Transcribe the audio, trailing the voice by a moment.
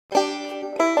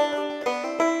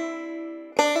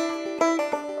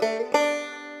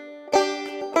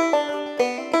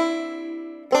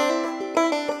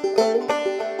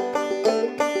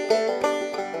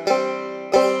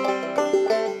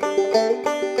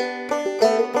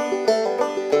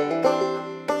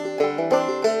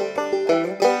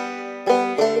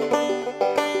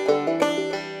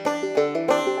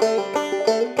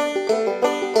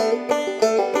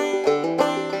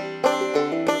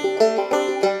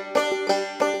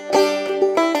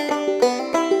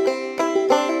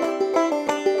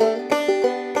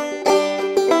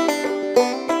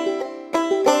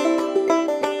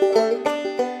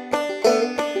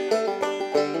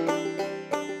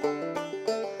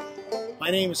My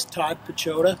name is Todd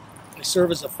Pechota. I serve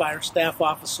as a fire staff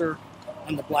officer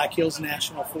on the Black Hills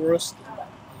National Forest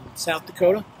in South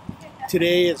Dakota.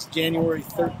 Today is January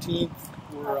 13th.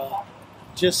 We're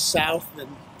just south and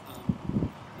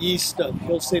east of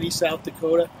Hill City, South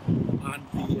Dakota on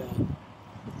the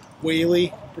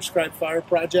Whaley Prescribed Fire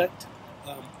Project.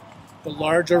 The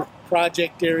larger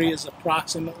project area is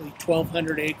approximately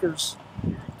 1,200 acres.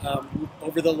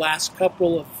 Over the last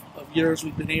couple of years,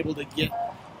 we've been able to get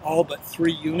all but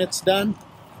 3 units done.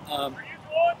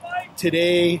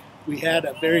 Today, we had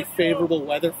a very favorable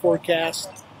weather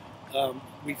forecast.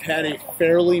 We've had a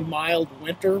fairly mild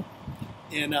winter,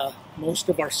 and most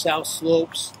of our south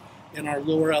slopes and our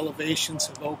lower elevations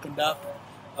have opened up.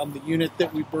 The unit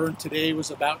that we burned today was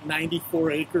about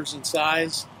 94 acres in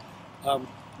size,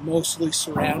 mostly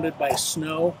surrounded by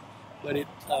snow, but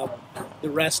the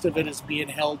rest of it is being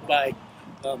held by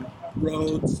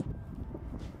roads,